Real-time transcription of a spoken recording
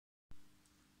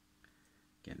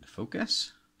Get into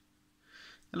focus.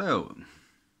 Hello.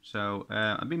 So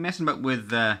I've been messing about with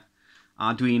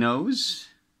Arduinos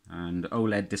and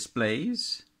OLED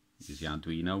displays. This is the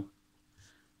Arduino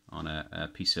on a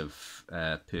piece of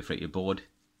perforated board.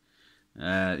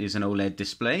 Here's an OLED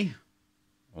display,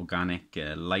 organic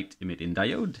light emitting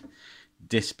diode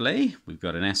display. We've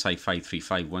got an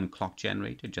SI5351 clock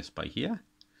generator just by here.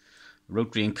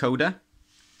 Rotary encoder.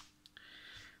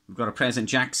 We've got a President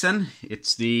Jackson.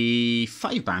 It's the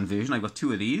 5-band version. I've got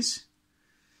two of these.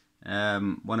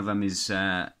 One of them is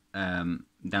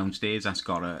downstairs. That's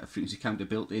got a frequency counter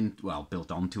built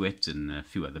onto it, and a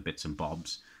few other bits and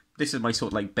bobs. This is my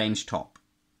sort of like benchtop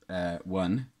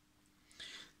one,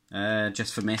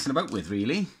 just for messing about with,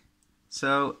 really.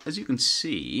 So as you can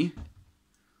see,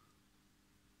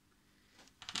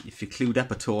 if you're clued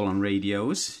up at all on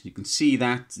radios, you can see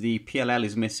that the PLL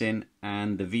is missing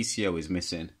and the VCO is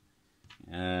missing.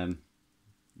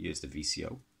 Here's the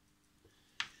VCO.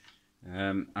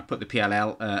 I put the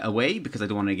PLL away because I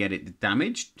don't want to get it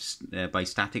damaged by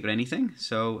static or anything.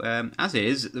 So as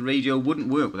is, the radio wouldn't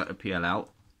work without a PLL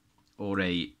or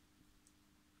a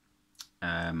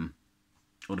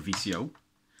VCO.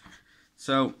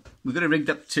 So we've got it rigged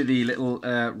up to the little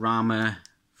Rama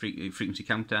frequency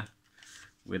counter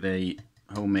with a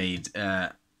homemade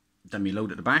dummy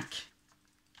load at the back.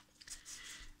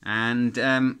 And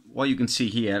what you can see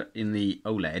here in the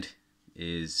OLED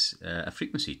is a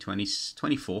frequency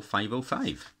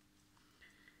 24505.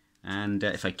 And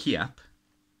if I key up,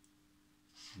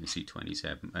 you see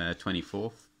 24. I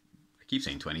keep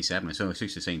saying 27, so I was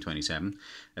used to saying 27.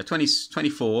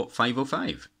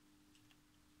 24505.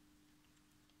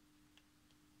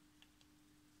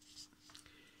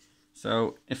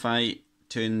 So if I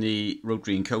turn the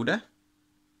rotary encoder,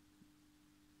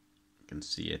 you can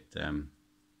see it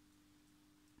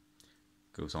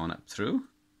goes on up through.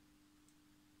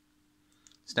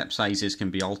 Step sizes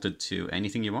can be altered to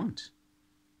anything you want.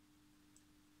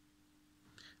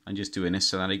 I'm just doing this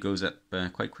so that it goes up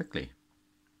quite quickly.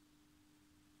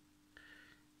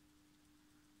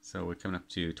 So we're coming up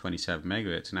to 27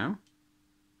 megahertz now.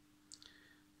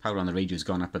 Power on the radio has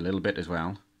gone up a little bit as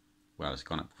well. Well, it's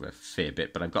gone up a fair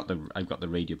bit, but I've got the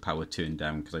radio power turned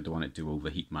down because I don't want it to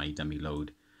overheat my dummy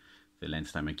load for the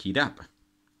length time I'm keyed up.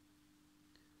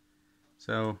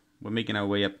 So we're making our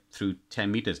way up through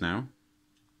 10 meters now,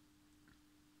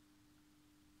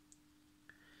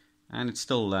 and it's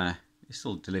still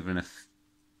delivering a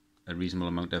reasonable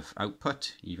amount of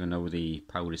output, even though the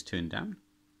power is turned down.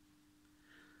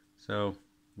 So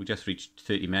we just reached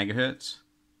 30 megahertz.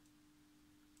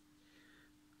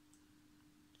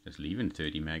 Just leaving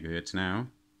 30 megahertz now.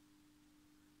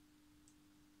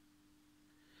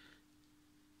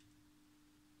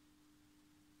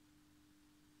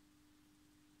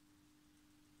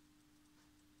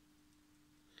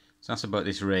 So that's about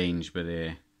this range, but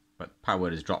power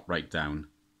has dropped right down.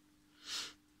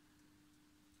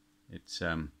 It's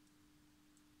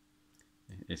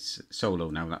so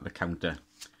low now that the counter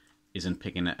isn't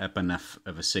picking up enough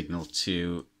of a signal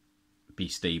to be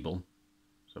stable.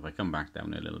 So if I come back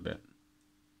down a little bit.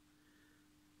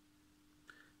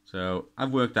 So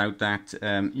I've worked out that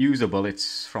usable,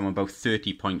 it's from about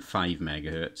 30.5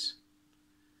 megahertz,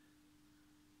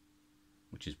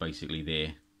 which is basically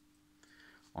there,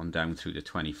 on down through to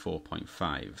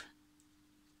 24.5.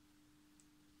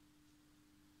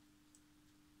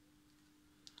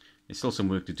 There's still some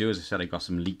work to do. As I said, I got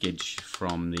some leakage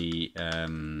from the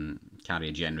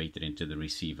carrier generator into the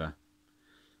receiver.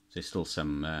 So there's still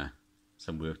some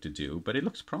work to do, but it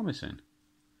looks promising.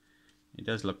 It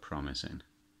does look promising.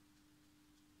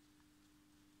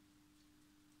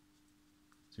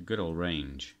 It's a good old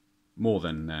range, more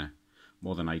than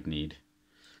I'd need.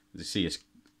 As you see, it's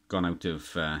gone out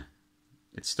of.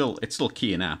 It's still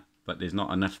keying up, but there's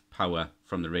not enough power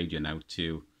from the radio now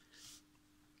to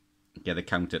get the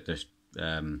counter to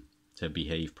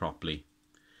behave properly.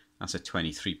 That's at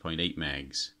 23.8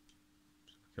 megs.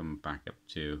 Come back up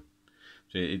to.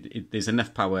 So there's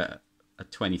enough power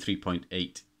at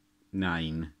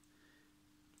 23.89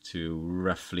 to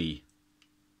roughly,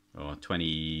 or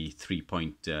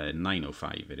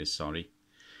 23.905 it is, sorry,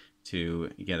 to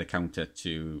get the counter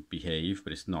to behave,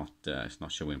 but it's not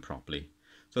showing properly.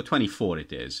 So 24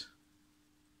 it is.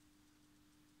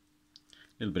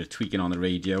 A little bit of tweaking on the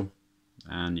radio,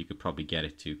 and you could probably get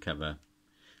it to cover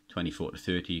 24 to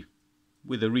 30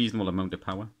 with a reasonable amount of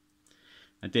power.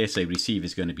 I dare say receive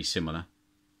is going to be similar.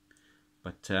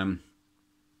 But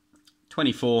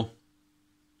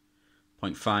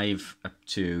 24.5 up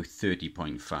to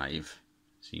 30.5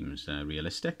 seems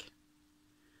realistic.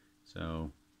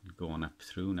 So go on up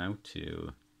through now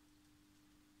to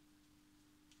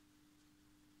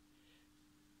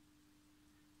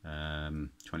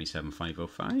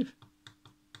 27505.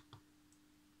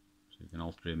 So you can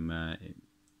alter him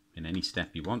in any step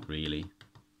you want, really. You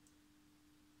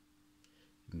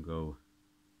can go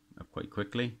up quite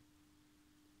quickly.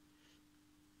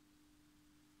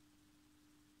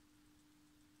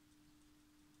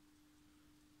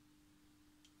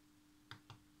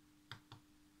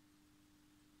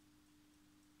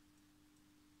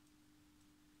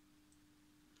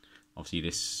 Obviously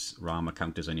this RAM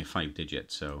count is only 5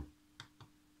 digits, so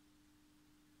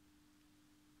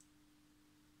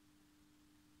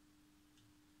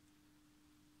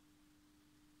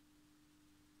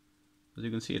as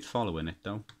you can see, it's following it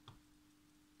though.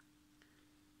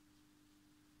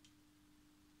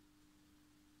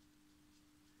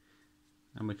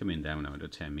 And we're coming down now to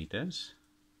 10 meters.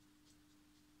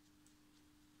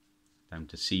 Down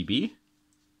to CB.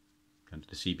 Down to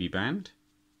the CB band.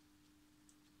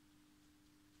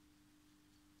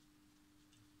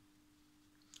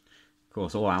 Of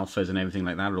course, all alphas and everything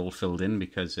like that are all filled in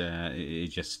because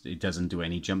it doesn't do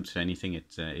any jumps or anything.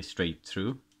 It's straight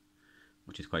through,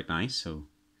 which is quite nice. So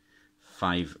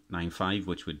 595,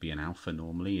 which would be an alpha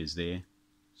normally, is there.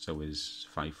 So is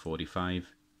 545,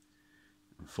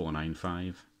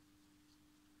 495,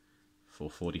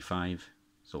 445.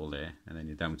 It's all there, and then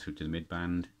you're down through to the mid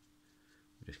band.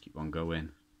 You just keep on going.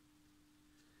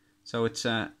 So it's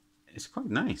quite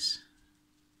nice.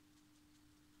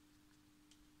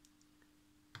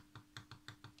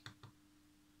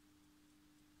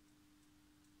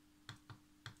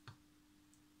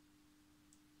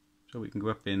 So we can go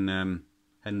up in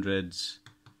hundreds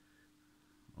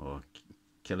or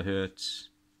kilohertz.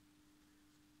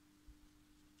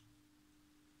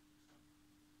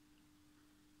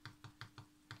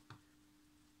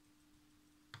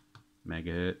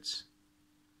 Megahertz.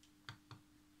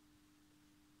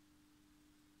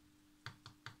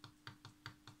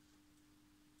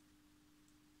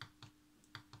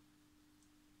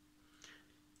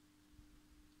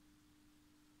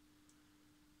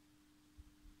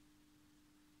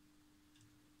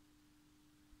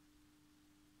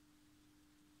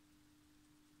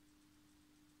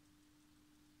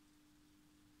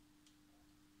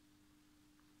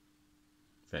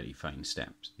 Very fine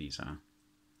steps these are.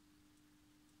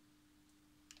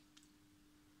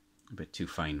 A bit too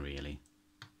fine, really.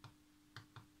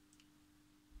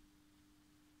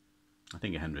 I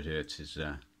think 100 Hertz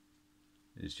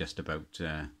is just about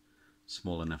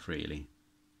small enough, really.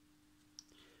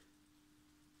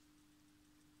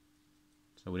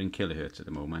 So we're in kilohertz at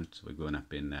the moment. So we're going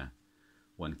up in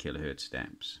 1 kilohertz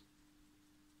steps.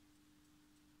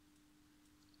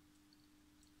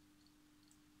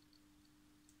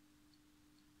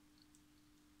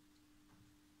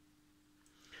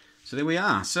 So there we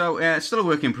are. So it's still a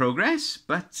work in progress,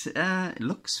 but it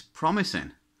looks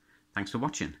promising. Thanks for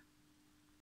watching.